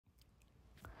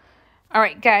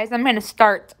Alright guys, I'm going to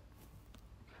start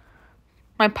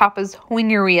my Papa's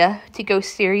Wingeria to Go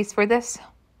series for this.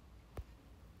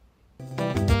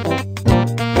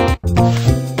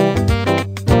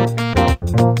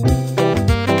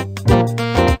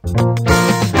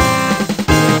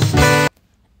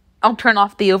 I'll turn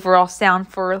off the overall sound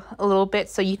for a little bit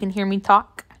so you can hear me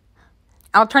talk.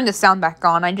 I'll turn the sound back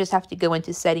on. I just have to go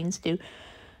into settings to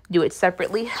do it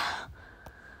separately.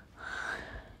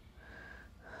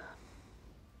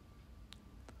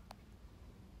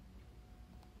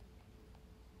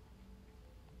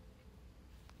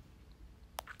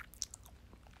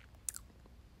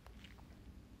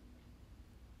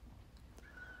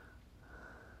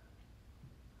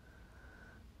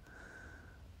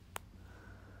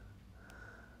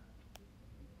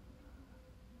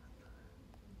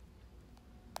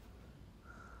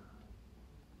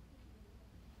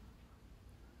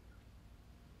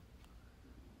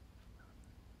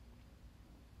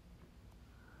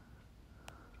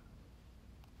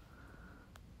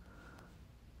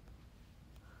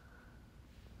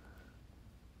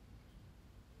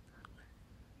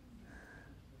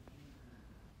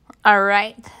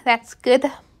 Alright, that's good.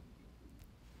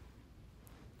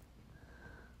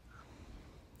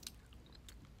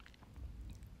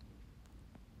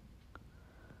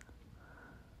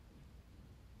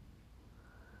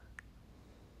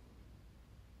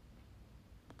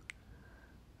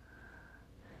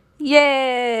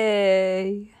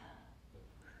 Yay!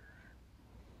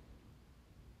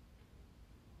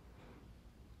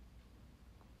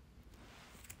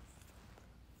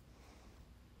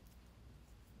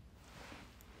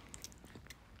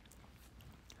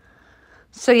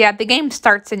 So yeah, the game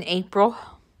starts in April.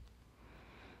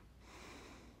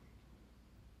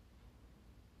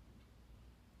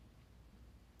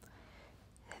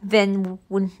 Then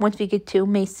once we get to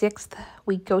May 6th,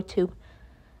 we go to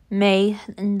May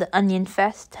and the Onion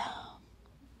Fest.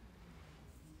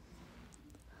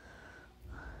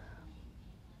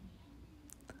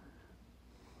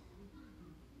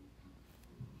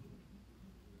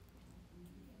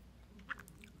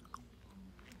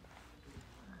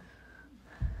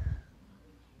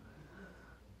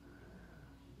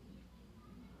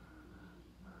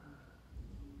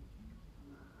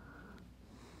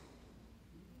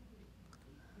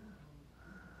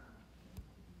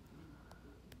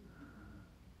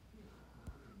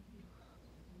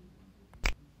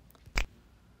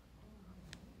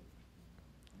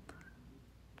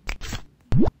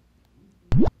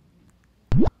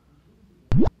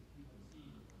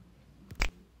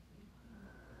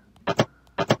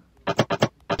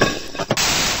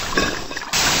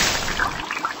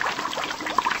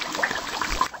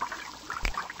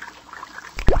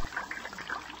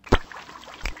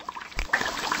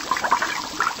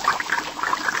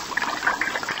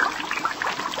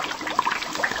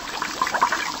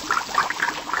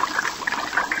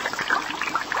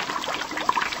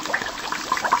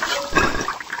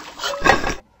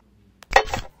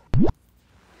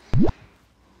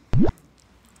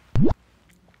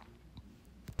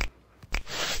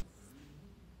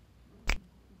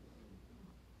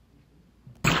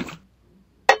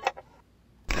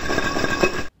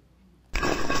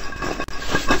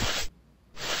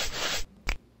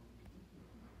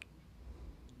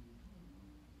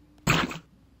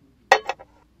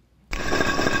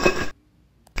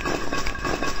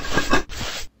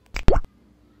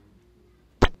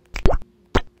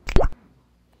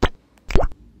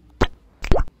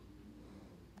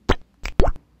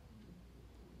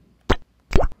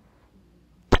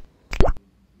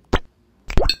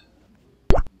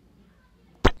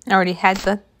 I already had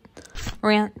the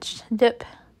ranch dip.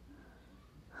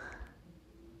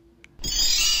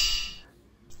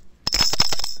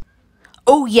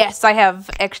 Oh yes, I have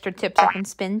extra tips I can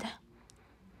spend.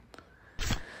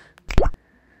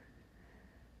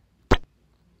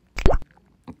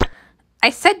 I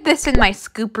said this in my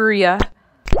Scooperia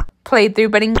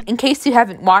playthrough, but in case you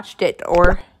haven't watched it,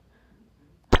 or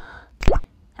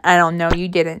I don't know, you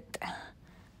didn't.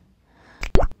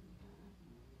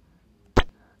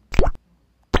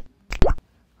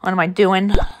 What am I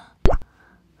doing?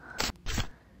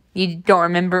 You don't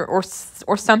remember or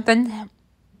something?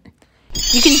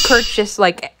 You can purchase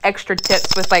like extra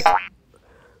tips with like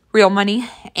real money,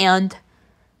 and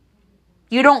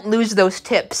you don't lose those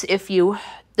tips if you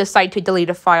decide to delete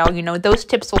a file. You know, those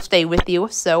tips will stay with you,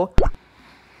 so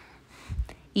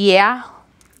yeah.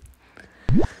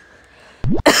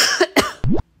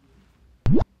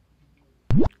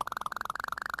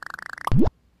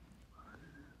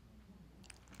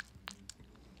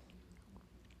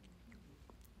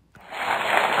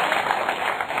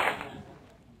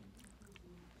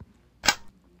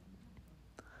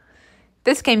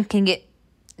 This game can get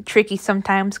tricky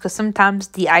sometimes because sometimes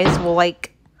the eyes will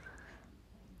like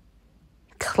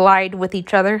collide with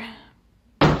each other.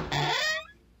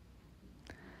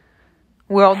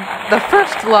 Well, the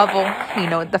first level,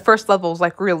 the first level is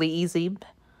like really easy.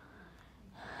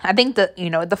 I think that,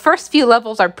 the first few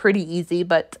levels are pretty easy,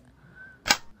 but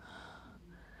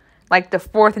like the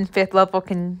fourth and fifth level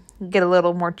can get a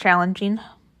little more challenging.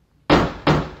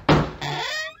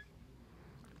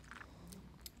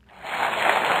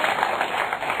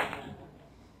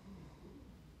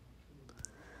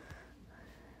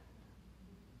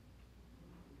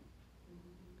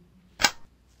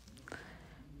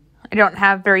 I don't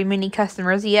have very many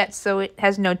customers yet, so it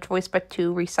has no choice but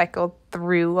to recycle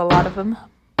through a lot of them.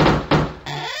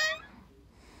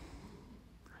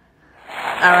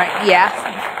 Alright,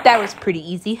 yeah, that was pretty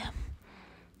easy.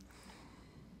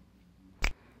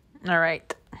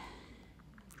 Alright.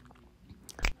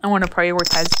 I want to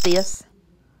prioritize this.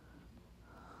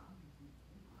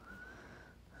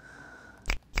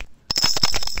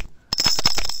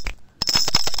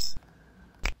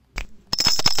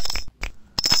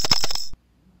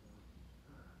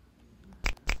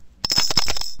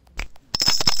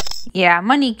 Yeah,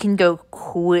 money can go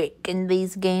quick in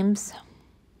these games.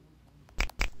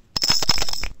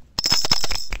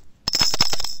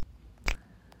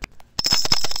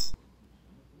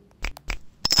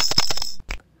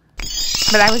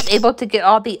 But I was able to get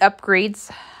all the upgrades.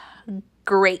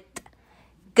 Great.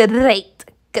 Great.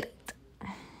 Great.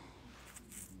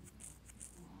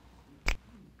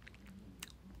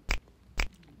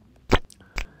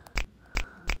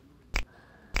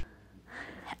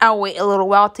 I'll wait a little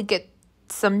while to get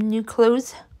some new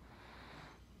clothes.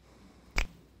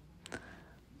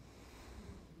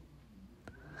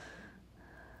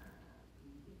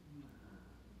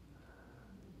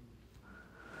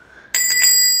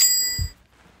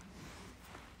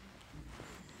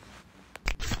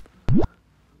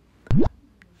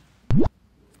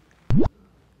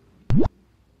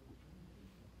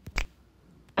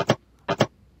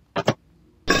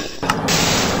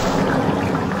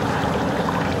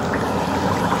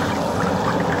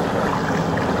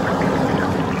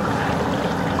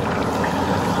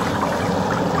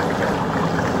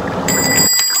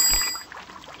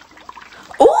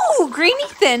 Green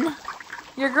Ethan,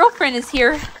 your girlfriend is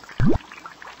here.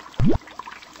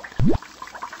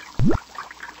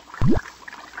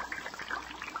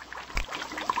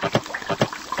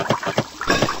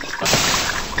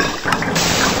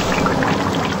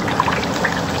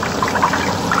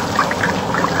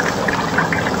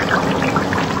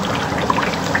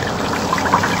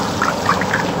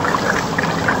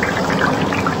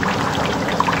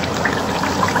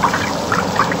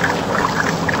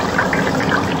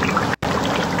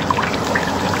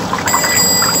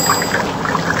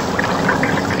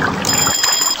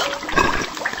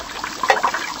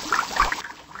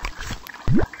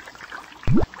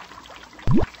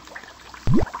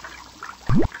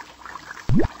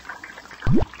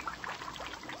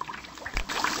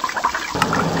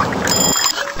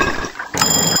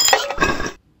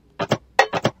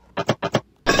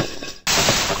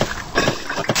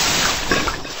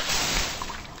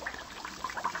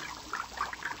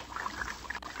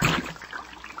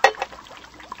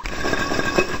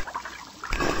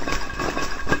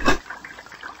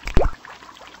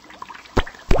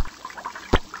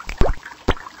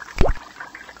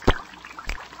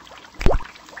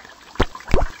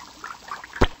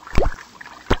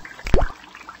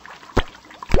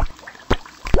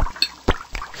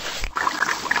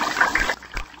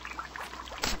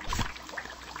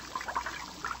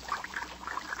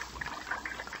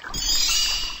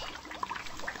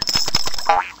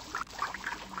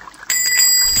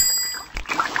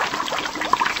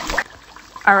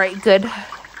 Alright, good.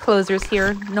 Closers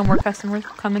here. No more customers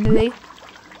coming today.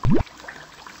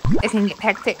 It can get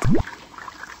hectic.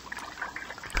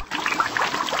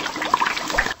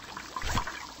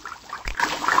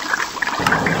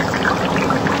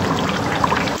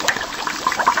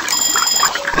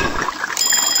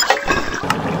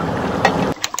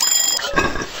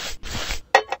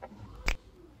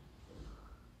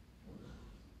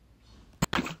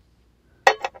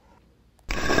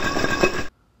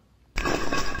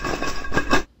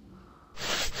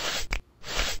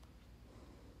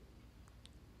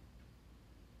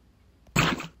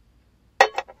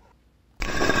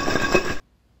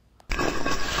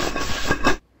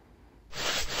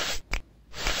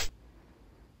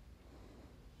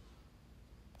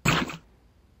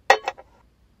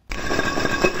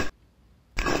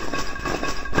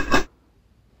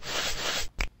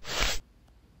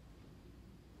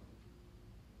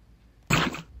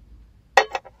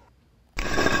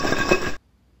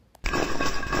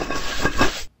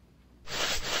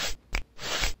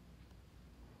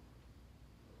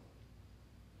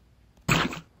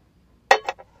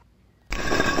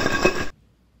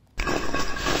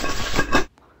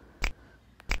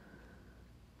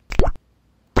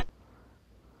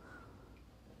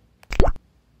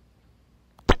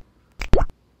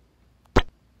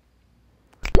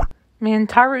 Man,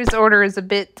 Taru's order is a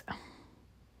bit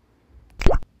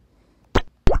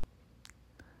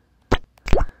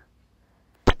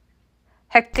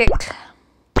hectic.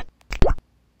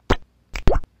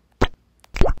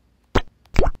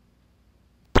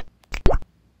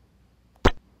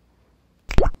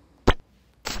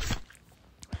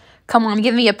 Come on,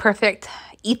 give me a perfect.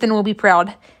 Ethan will be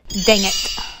proud. Dang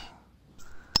it.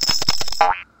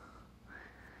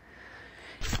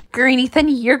 Green Ethan,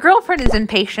 your girlfriend is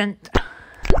impatient.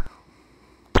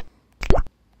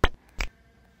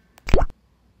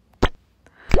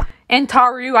 And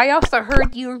Taru, I also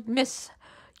heard you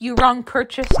wrong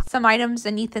purchased some items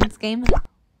in Ethan's game.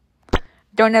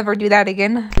 Don't ever do that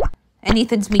again. In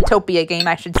Ethan's Miitopia game,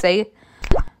 I should say.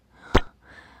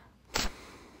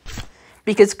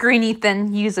 Because Green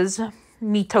Ethan uses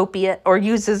Miitopia, or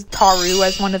uses Taru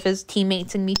as one of his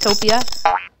teammates in Miitopia.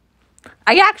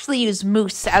 I actually use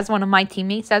Moose as one of my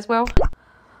teammates as well.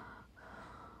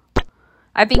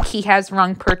 I think he has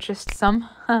wrong purchased some.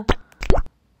 Huh.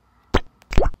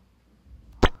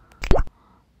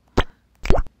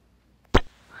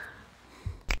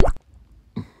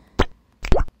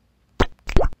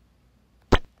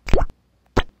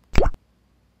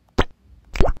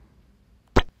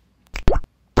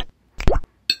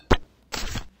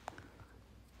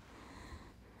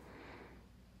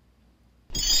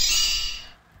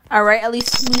 Alright, at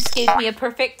least Moose gave me a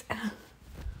perfect.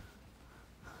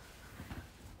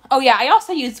 Oh yeah, I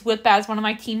also use Whip as one of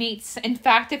my teammates. In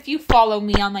fact, if you follow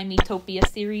me on my Miitopia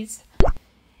series,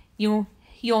 you'll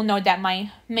know that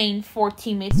my main 4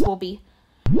 teammates will be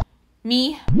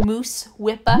me, Moose,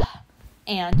 Whippa,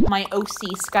 and my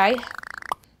OC Sky.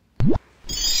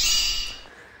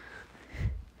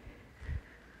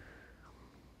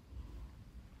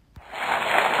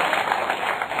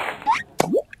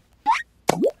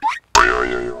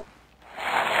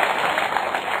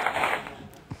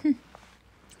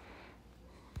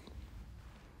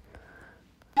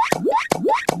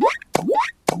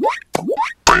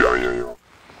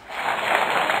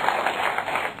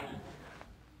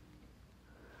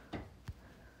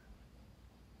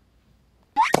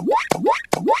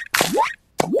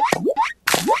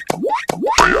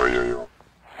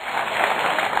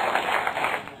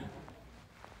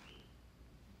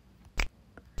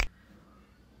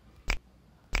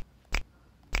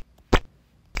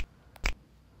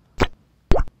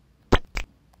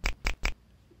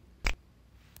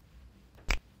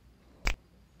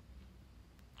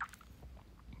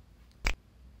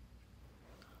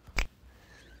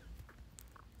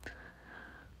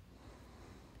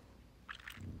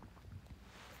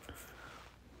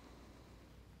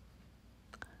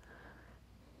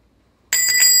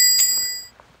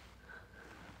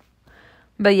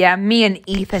 But yeah, me and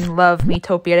Ethan love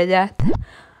Miitopia to death.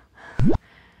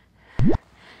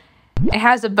 It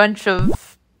has a bunch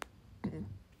of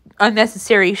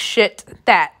unnecessary shit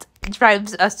that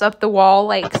drives us up the wall,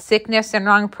 like sickness and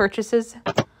wrong purchases.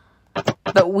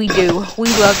 But we do. We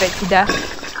love it to death.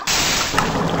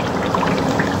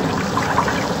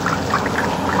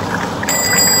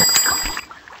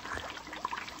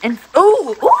 And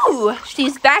ooh,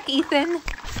 she's back, Ethan.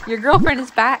 Your girlfriend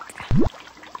is back.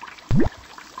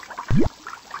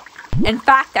 In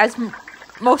fact, as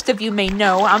most of you may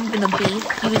know, I'm going to be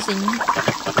using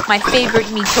my favorite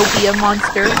Miitopia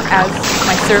monster as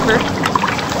my server.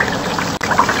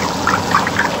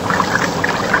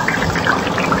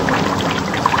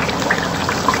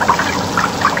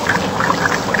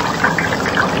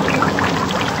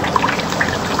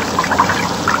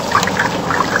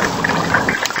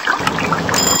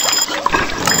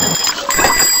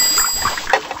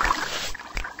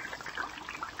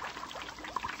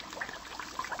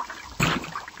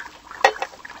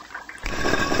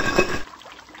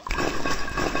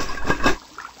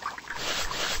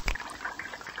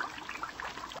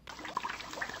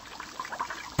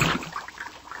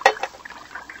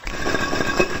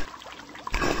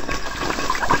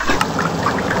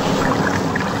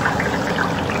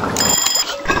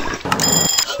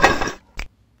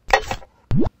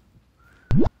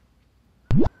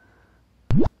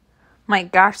 My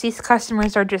gosh, these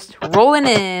customers are just rolling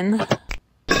in.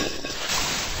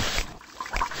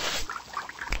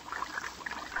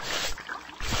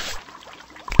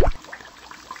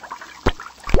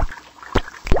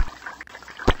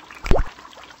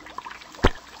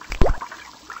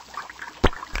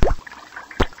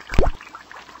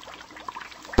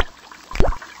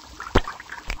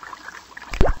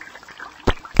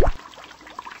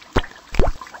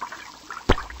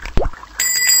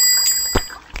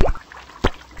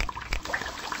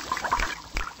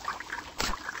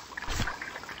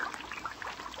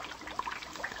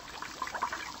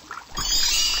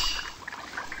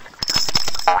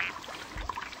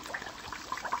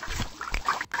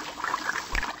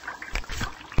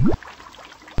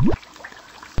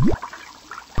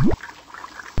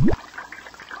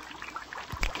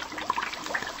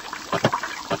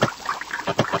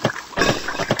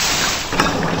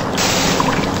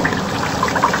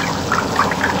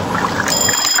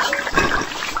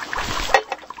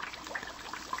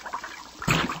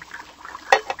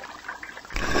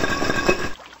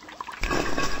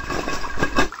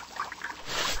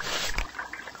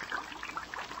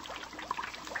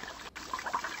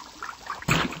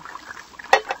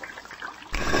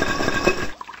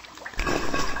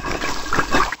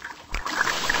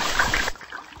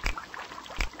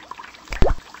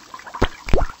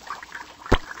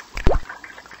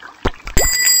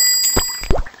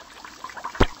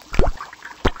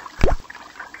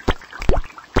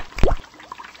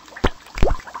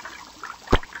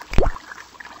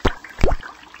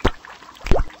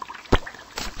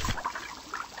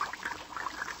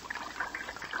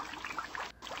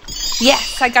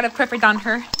 Yes, I got a perfect on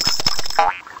her.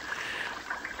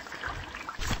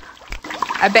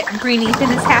 I bet Green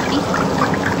Ethan is happy.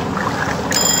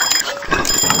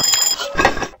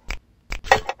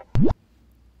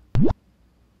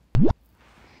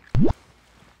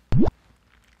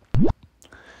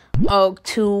 Oh,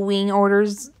 2 wing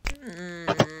orders.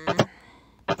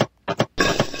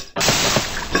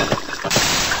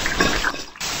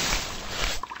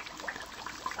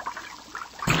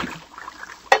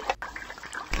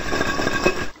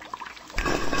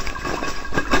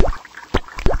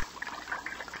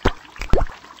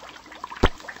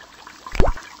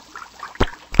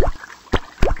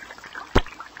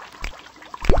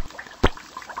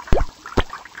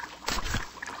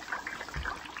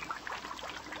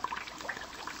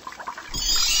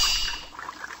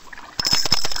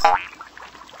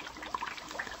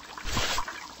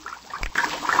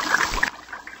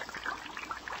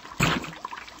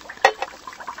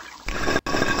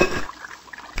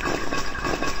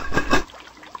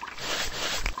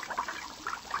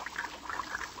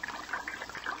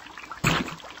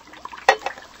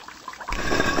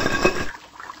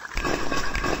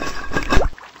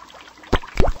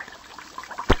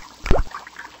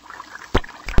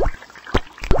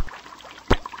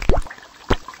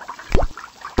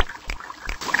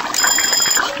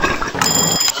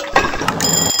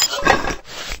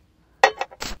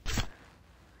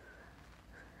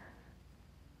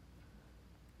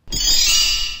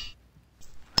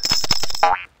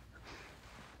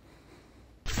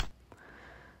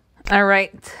 All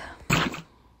right.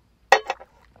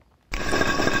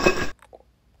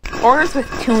 Orders with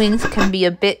 2 wings can be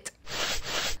a bit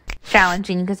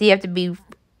challenging because you have to be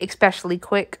especially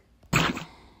quick.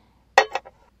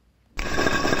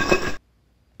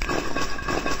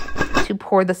 To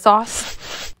pour the sauce.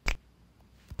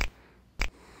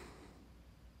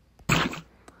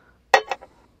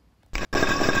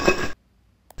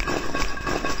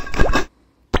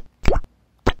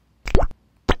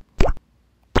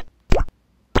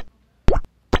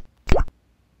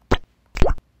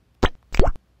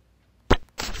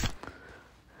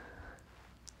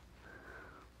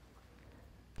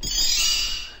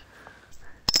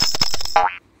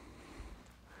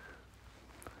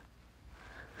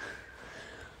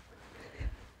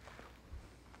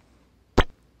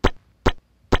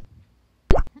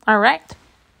 All right.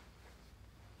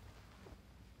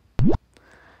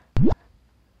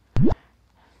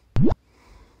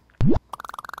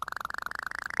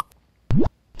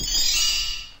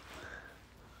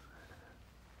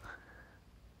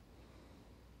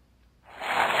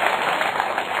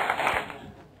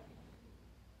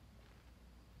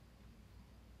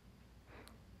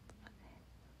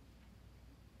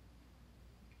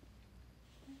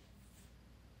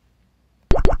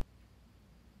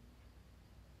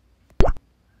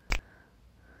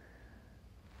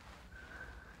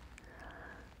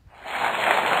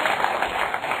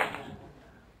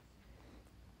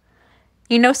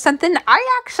 You know something?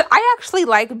 I actually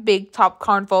like Big Top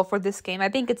Carnival for this game. I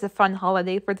think it's a fun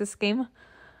holiday for this game.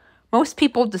 Most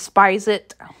people despise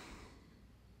it.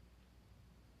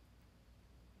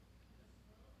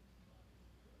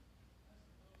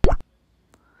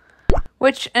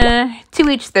 Which, to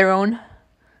each their own.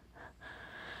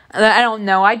 I don't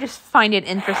know. I just find it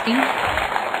interesting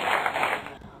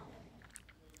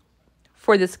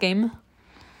for this game.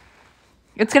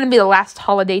 It's gonna be the last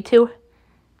holiday, too.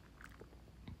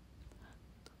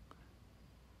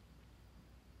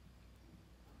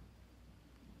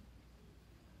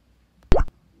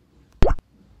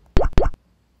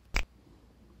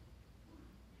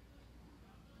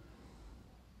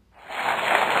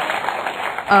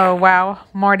 Oh, wow.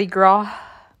 Mardi Gras.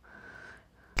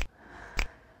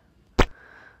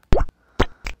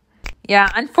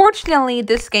 Yeah, unfortunately,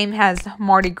 this game has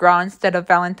Mardi Gras instead of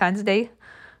Valentine's Day.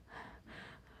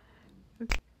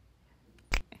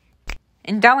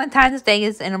 And Valentine's Day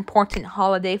is an important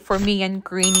holiday for me and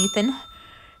Green Ethan.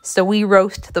 So we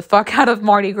roast the fuck out of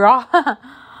Mardi Gras.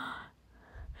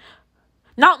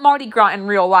 Not Mardi Gras in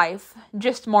real life,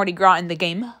 just Mardi Gras in the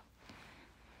game.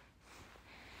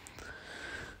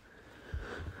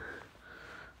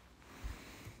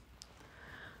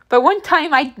 But one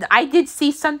time I did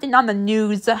see something on the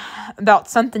news about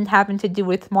something having to do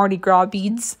with Mardi Gras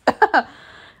beads.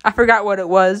 I forgot what it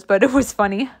was, but it was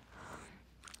funny.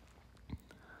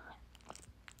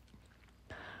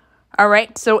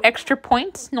 Alright, so extra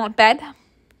points, not bad.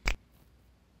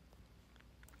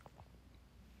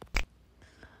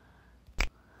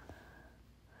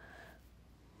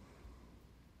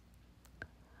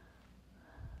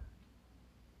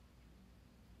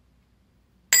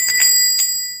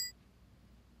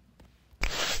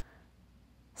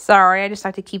 Sorry, I just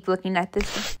like to keep looking at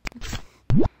this.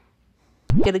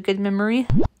 Get a good memory.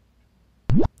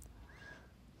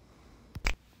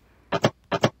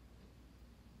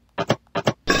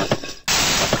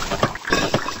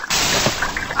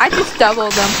 I just double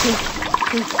them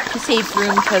to save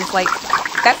room because, like,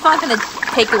 that's not going to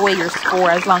take away your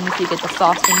score as long as you get the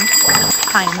saucing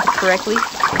timed correctly.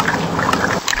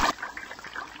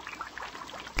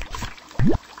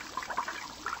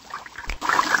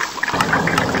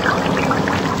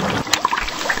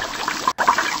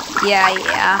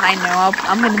 Yeah, I know.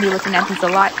 I'm going to be looking at these a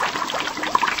lot.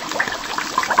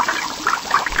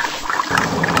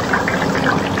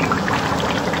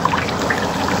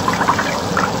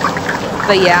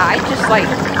 But yeah, I just like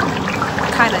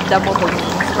kind of double the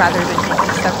wings rather than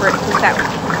making separate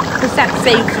because that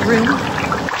saves room.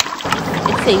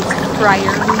 It saves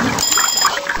fryer room.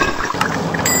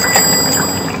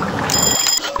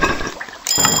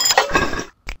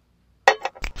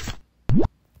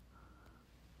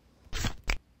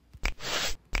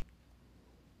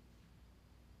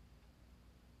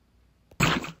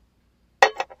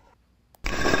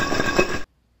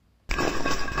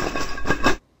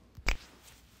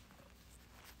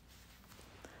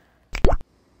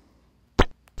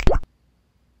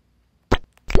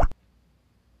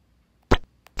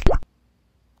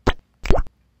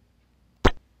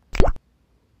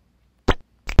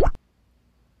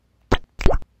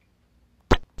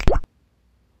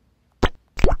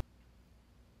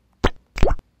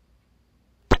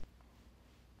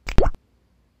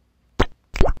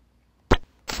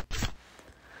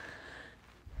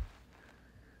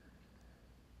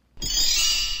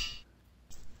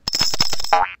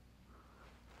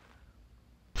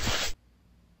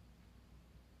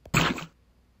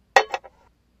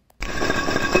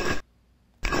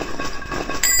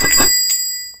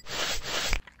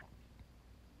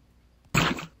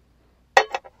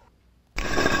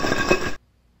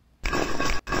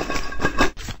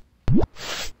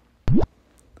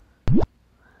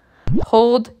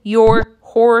 Hold your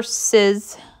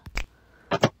horses.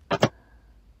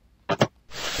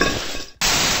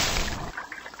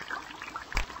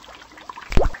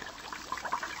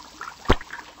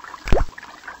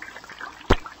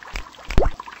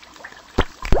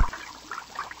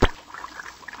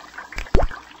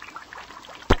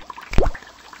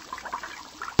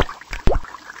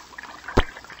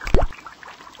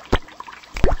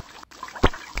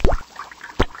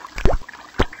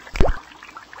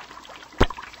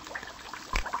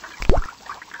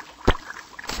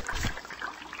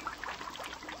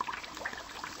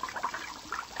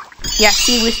 Yeah,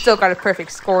 see, we still got a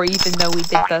perfect score, even though we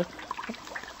did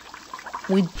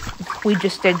we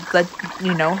just did the,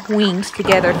 you know, wings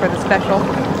together for the special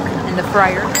and the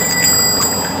fryer.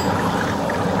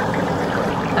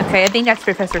 Okay, I think that's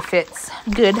Professor Fitz.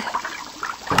 Good.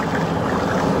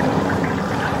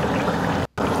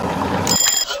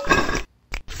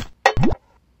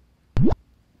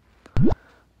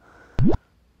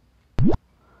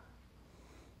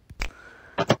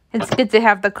 It's good to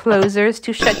have the closers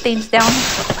to shut things down.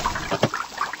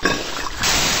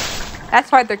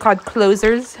 That's why they're called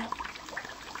closers.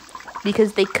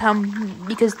 Because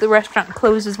the restaurant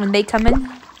closes when they come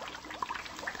in.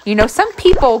 You know, some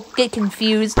people get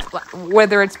confused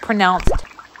whether it's pronounced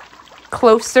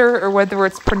closer or whether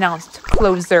it's pronounced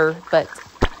closer. But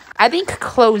I think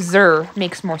closer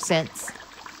makes more sense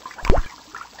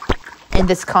in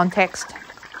this context.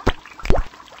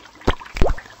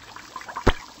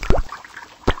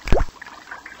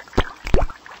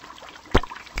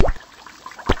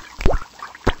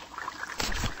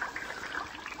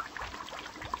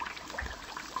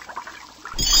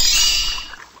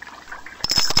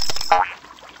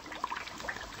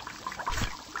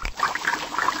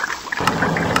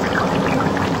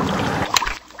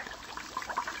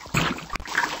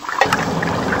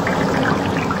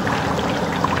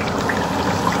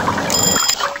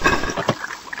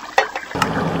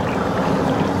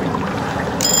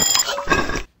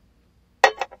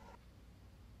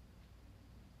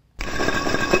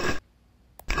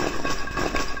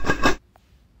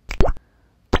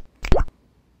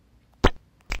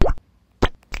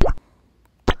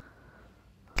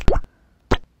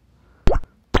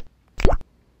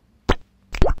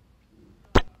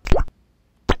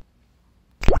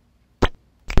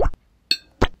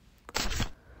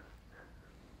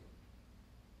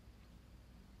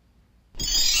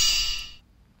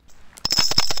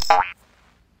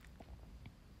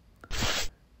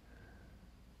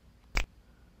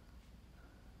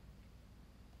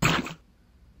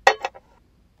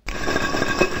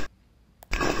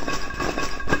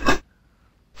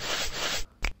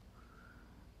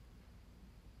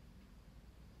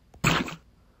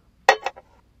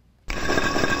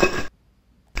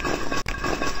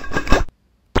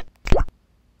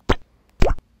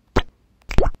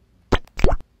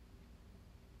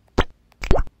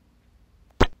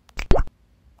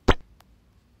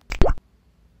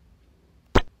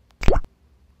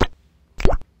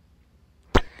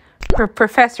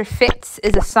 Professor Fitz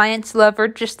is a science lover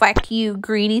just like you,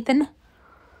 Green Ethan.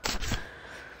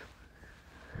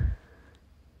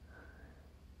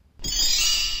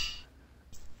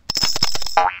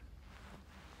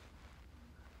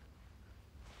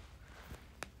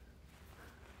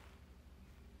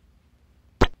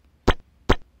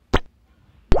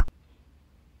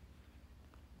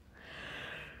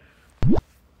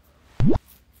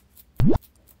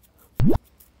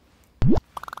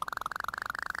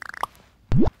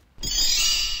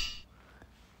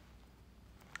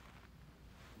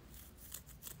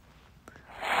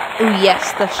 Oh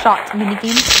yes, the shot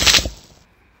minigames.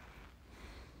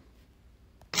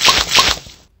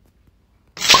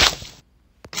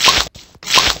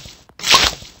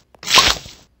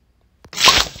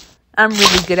 I'm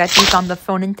really good at these on the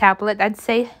phone and tablet, I'd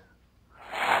say.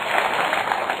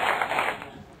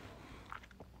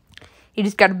 You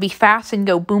just gotta be fast and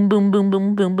go boom, boom, boom,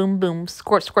 boom, boom, boom, boom.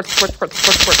 Squirt, squirt, squirt, squirt,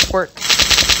 squirt, squirt, squirt.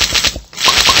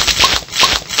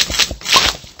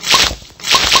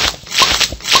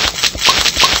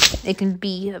 It can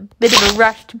be a bit of a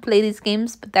rush to play these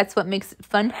games, but that's what makes it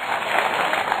fun.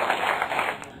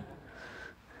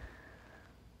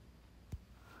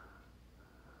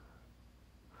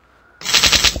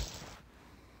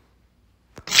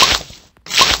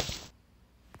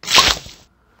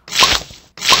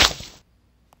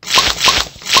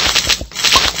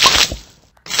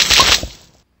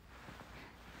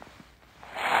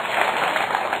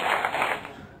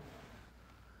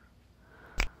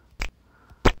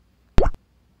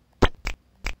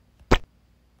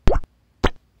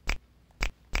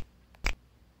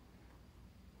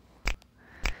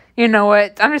 You know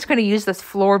what? I'm just going to use this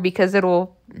floor because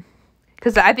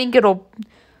I think it'll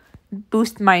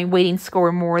boost my weighting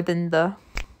score more than the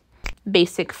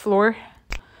basic floor.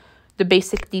 The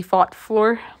basic default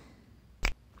floor.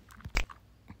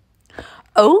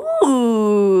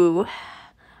 Oh!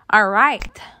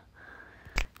 Alright.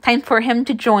 Time for him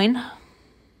to join.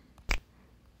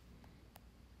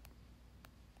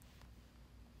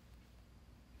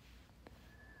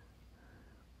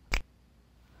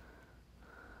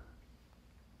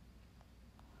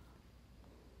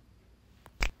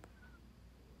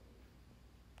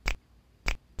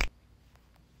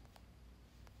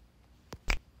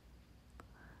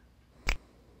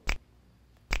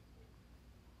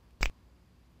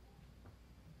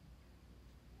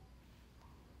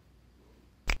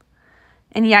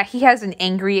 And yeah, he has an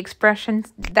angry expression.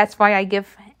 That's why I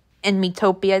give in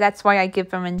Metopia. That's why I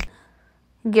give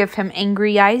him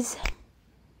angry eyes.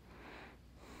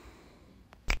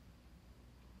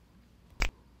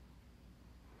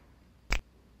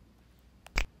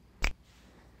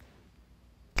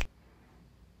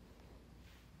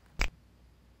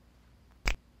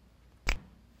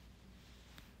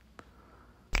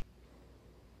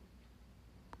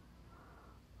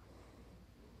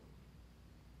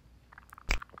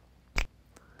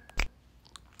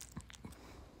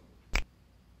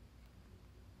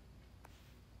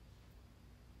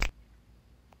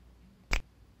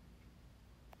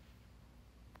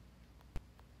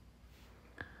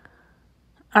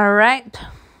 All right.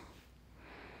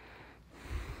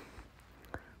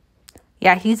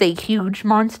 Yeah, he's a huge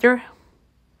monster.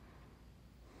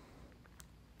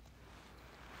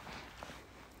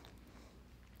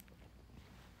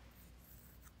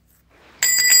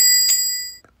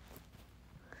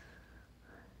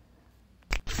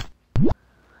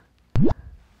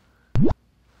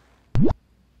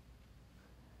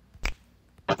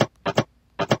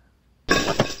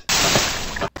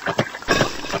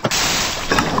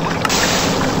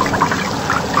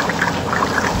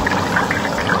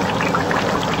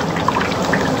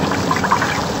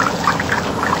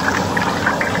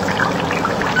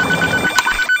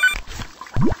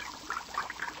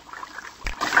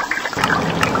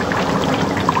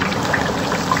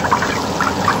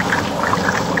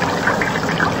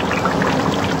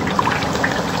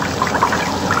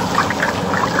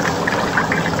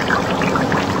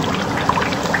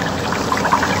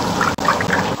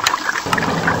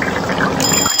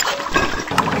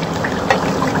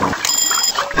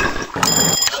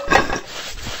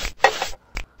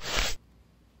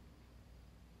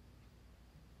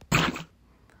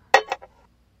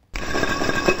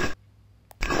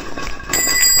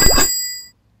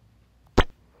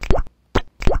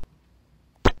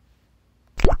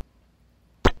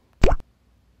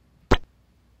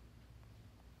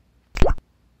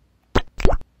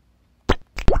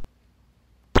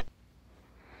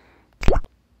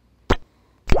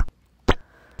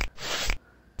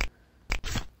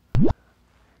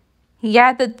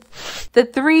 Yeah, the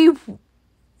three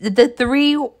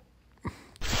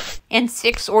And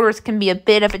 6 orders can be a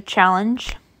bit of a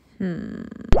challenge.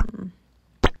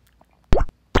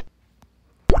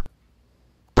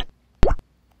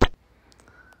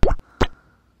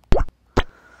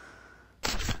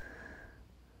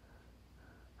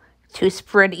 To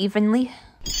spread evenly.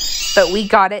 But we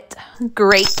got it.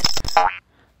 Great.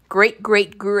 Great,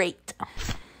 great, great.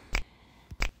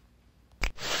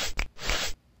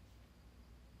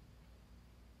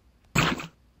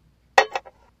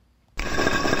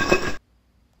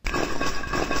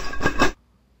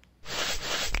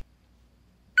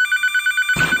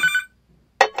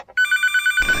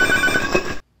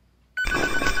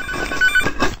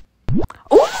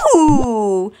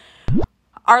 Ooh!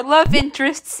 Our love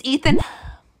interests, Ethan.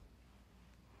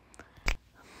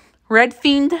 Red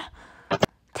Fiend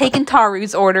taking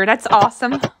Taru's order. That's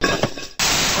awesome.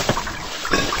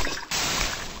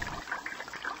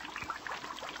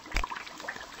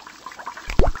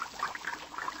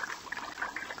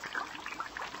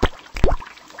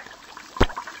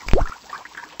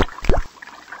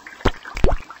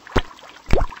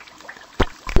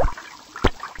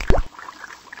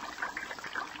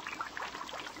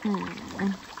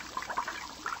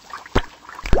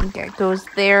 Okay, it goes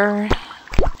there.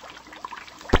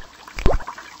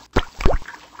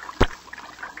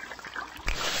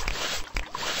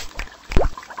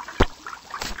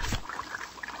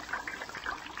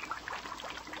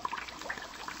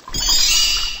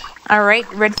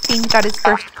 Alright, Red Fiend got his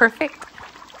first perfect.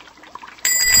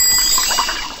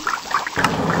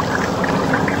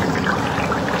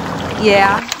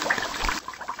 Yeah.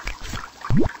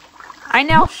 I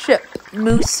now ship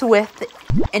Moose with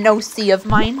an OC of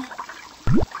mine.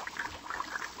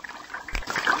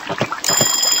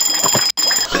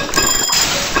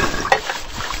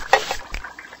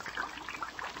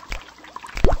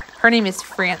 Her name is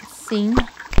Francine.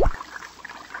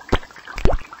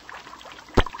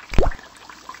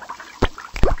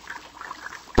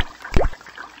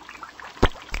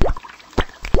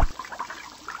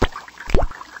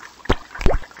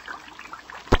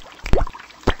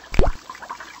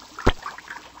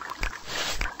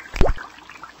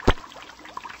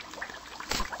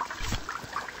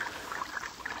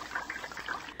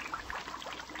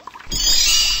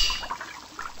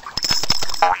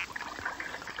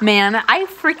 Man, I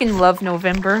freaking love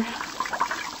November.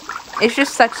 It's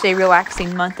just such a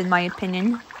relaxing month in my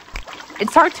opinion.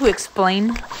 It's hard to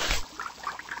explain.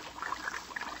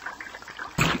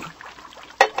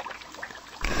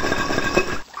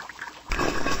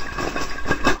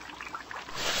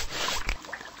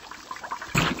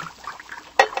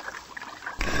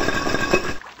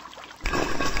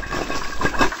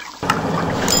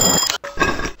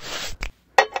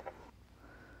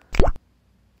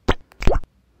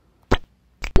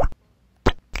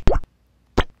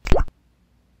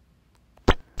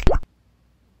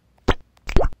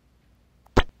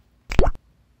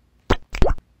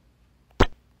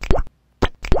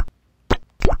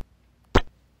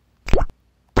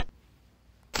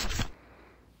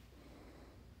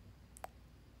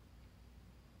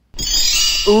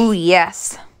 Ooh,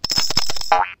 yes.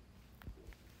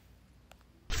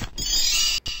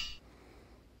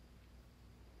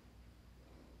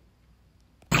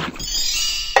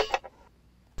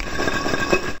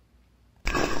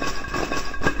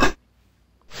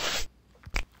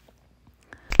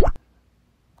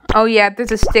 Oh yeah,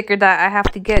 there's a sticker that I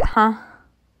have to get, huh?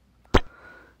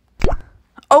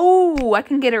 Oh, I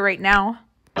can get it right now.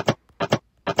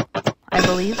 I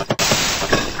believe.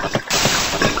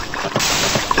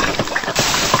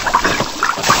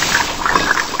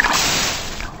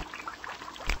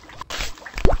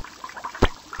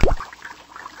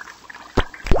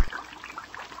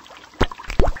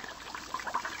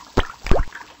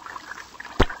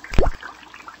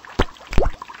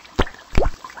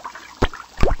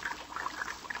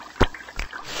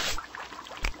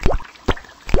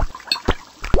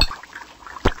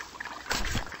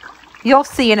 You'll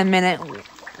see in a minute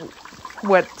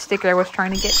what sticker I was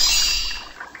trying to get.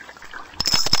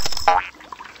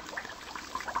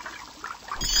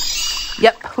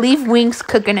 Yep, leave wings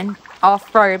cooking in all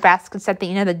fryer baskets at the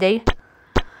end of the day.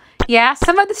 Yeah,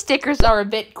 some of the stickers are a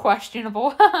bit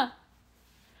questionable.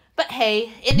 But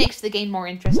hey, it makes the game more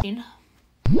interesting.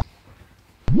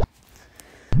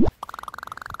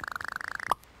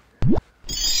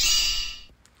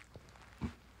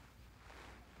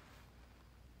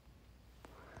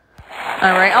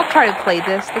 Alright, I'll try to play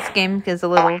this. This game is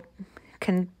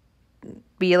can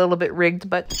be a little bit rigged,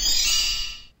 but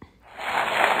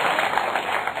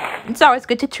it's always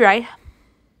good to try.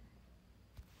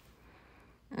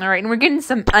 Alright, and we're getting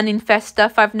some uninfest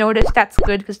stuff, I've noticed. That's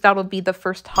good, because that'll be the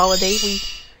first holiday we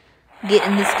get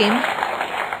in this game.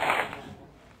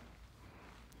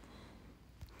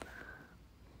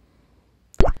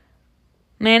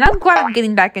 Man, I'm glad I'm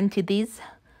getting back into these.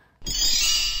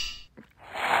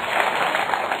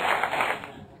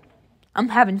 I'm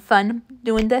having fun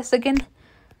doing this again.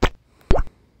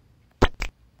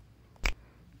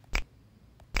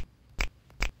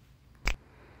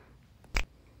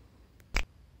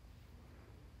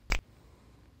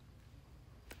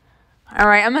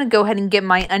 Alright, I'm going to go ahead and get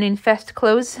my uninfest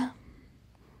clothes.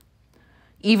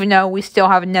 Even though we still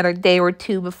have another day or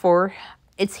two before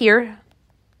it's here.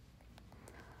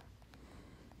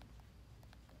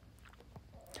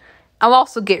 I'll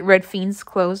also get Red Fiend's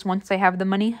clothes once I have the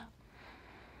money.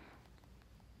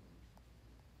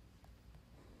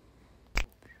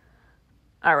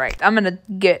 Alright, I'm going to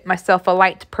get myself a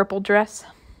light purple dress.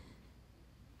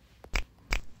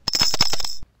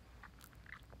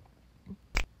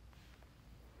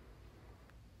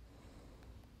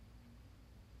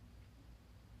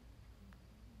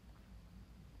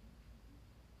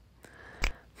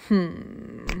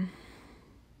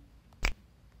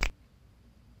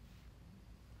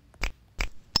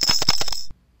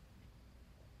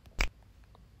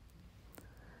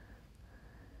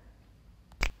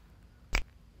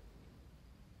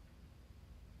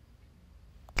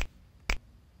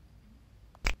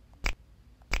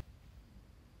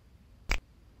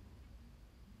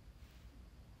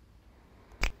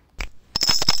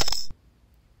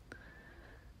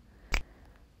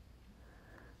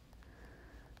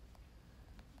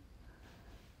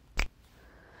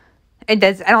 It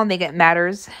does. I don't think it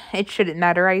matters. It shouldn't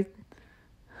matter. I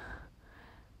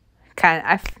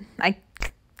kind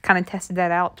of tested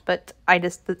that out, but I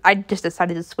just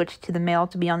decided to switch to the mail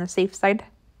to be on the safe side.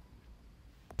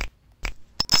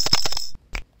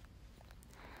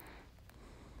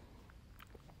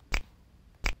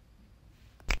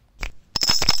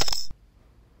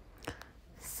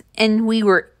 And we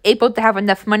were able to have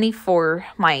enough money for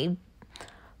my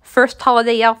first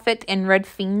holiday outfit and Red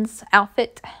Fiend's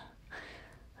outfit.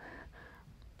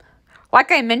 Like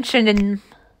I mentioned,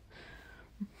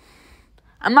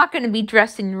 I'm not going to be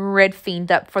dressing Red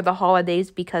Fiend up for the holidays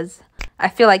because I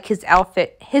feel like his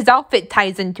outfit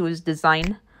ties into his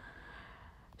design.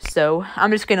 So I'm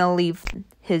just going to leave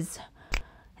his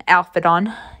outfit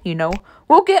on, you know.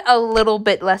 We'll get a little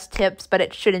bit less tips, but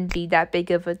it shouldn't be that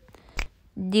big of a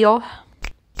deal.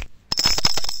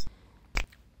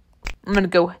 I'm going to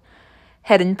go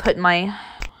ahead and put my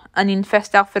Onion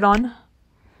Fest outfit on.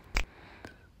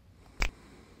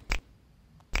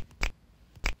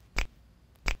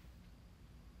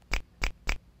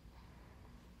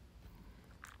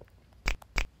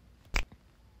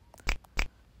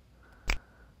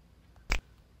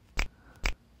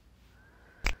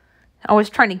 I was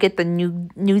trying to get the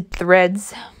new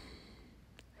threads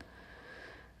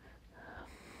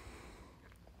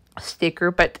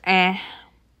sticker, but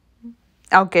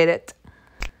I'll get it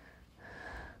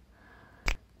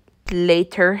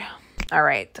later. All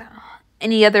right.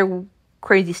 Any other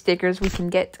crazy stickers we can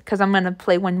get? Because I'm going to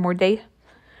play one more day.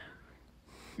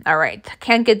 All right.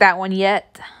 Can't get that one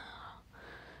yet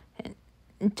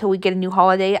until we get a new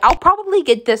holiday. I'll probably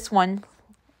get this one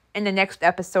in the next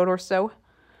episode or so.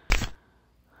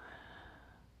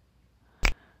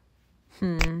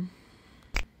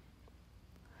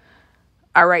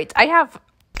 Alright, I'm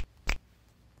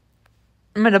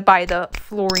gonna buy the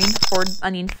flooring for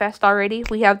Onion Fest already.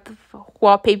 We have the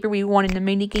wallpaper we want in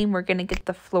the minigame. We're gonna get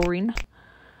the flooring.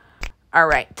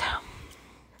 Alright.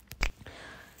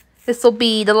 This will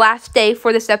be the last day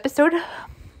for this episode.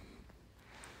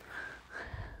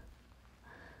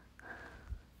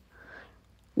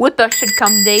 With us should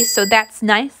come today, so that's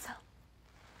nice.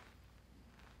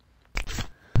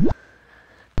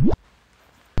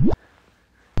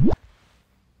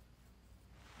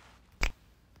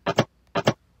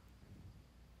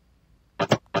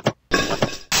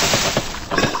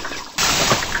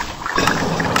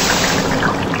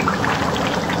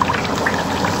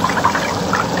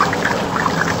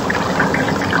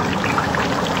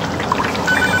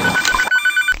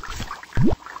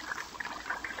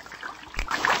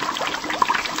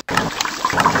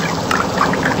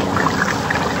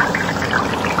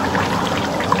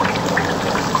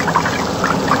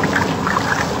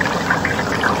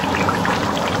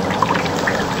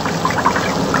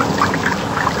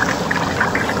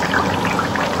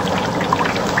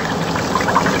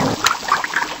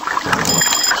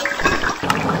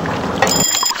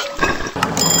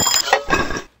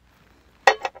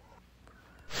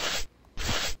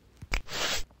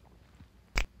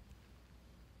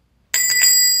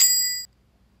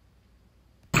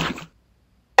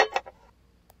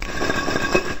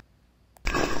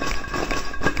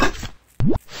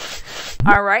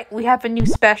 Alright, we have a new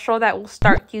special that we'll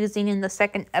start using in the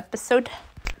second episode.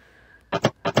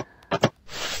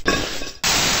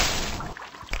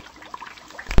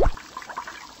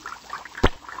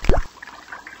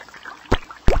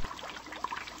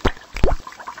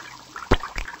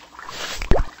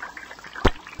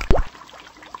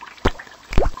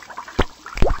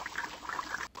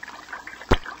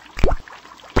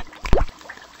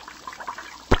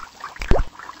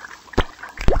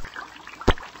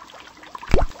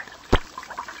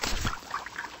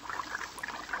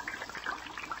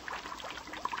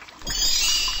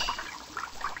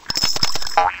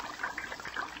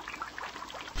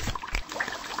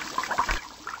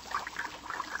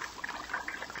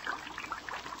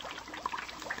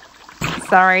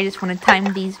 Sorry, I just want to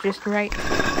time these just right.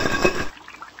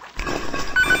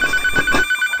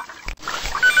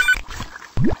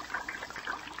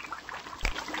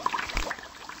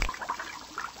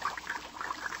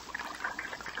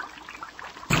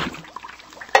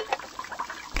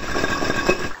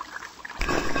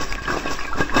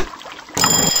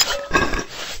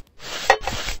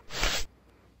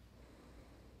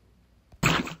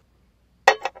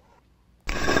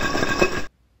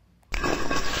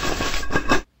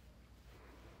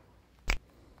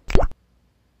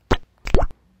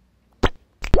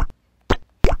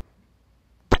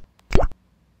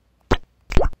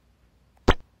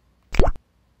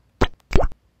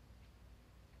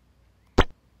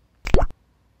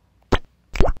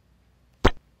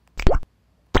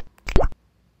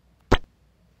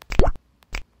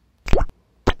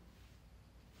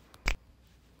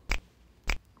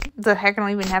 The heck, I don't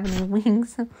even have any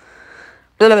wings.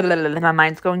 My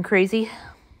mind's going crazy.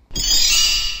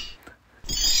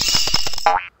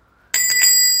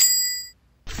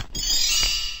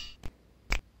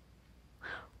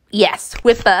 Yes,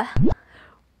 whippa.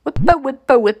 Whippa,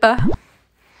 whippa, whippa.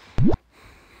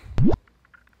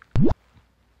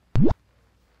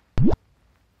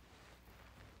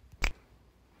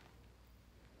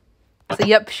 So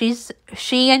yep,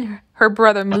 she and her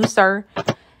brother Moose are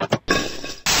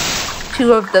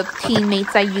two of the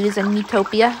teammates I use in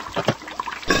Utopia.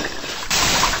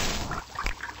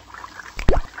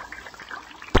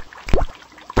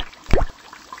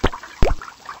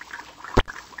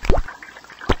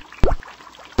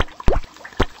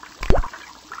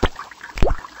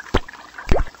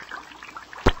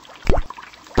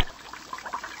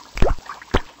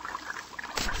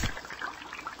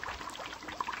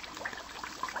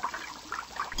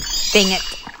 Dang it.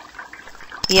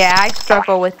 Yeah, I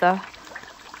struggle with the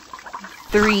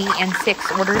 3 and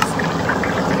 6 orders.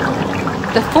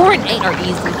 The 4 and 8 are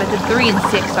easy, but the 3 and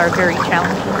 6 are very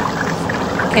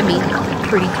challenging. Can be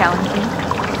pretty challenging.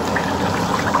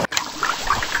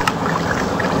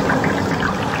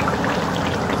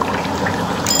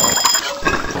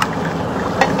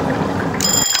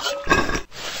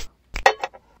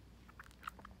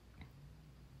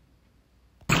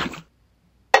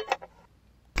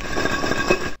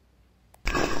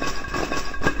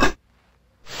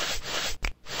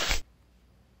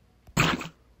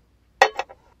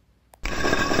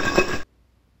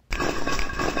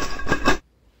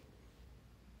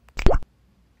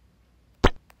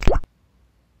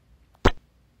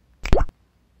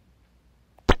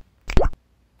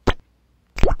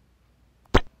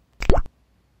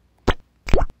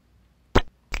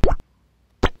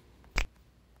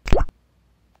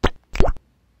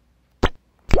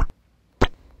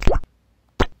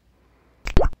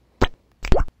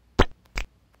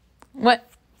 What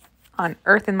on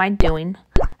earth am I doing?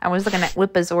 I was looking at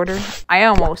Whippa's order. I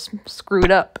almost screwed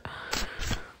up.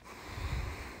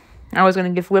 I was going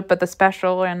to give Whippa the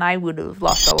special, and I would have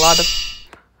lost a lot of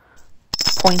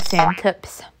points and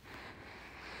tips.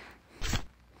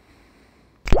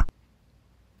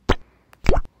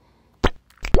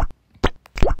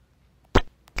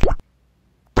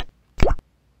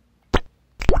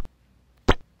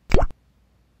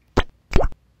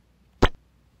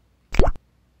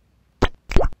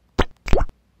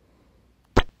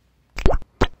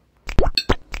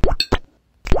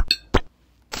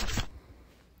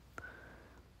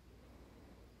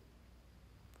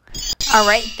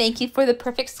 Alright, thank you for the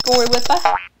perfect score,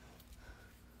 Whippa.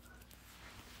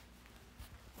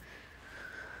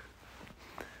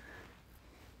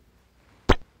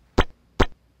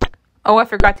 Oh, I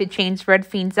forgot to change Red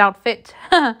Fiend's outfit.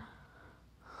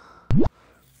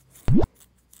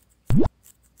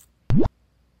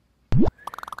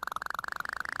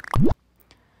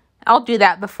 I'll do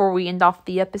that before we end off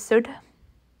the episode.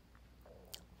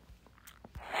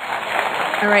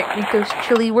 Alright, Rico's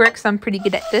chili works. I'm pretty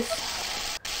good at this.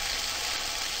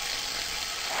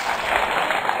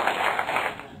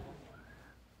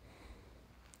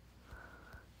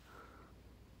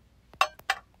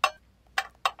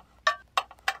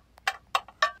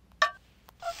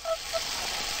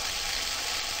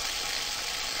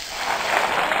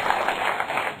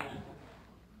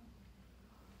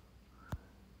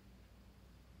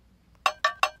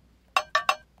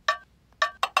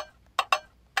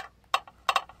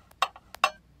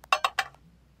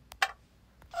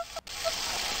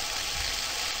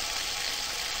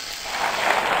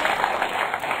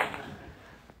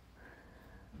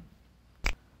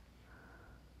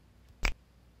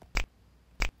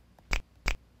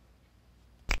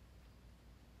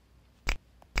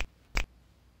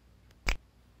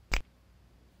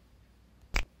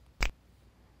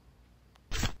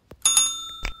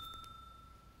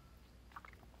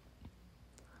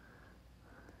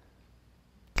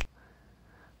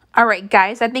 Alright,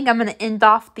 guys, I think I'm going to end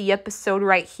off the episode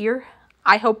right here.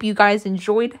 I hope you guys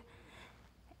enjoyed,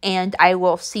 and I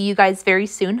will see you guys very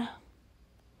soon.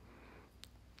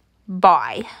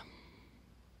 Bye.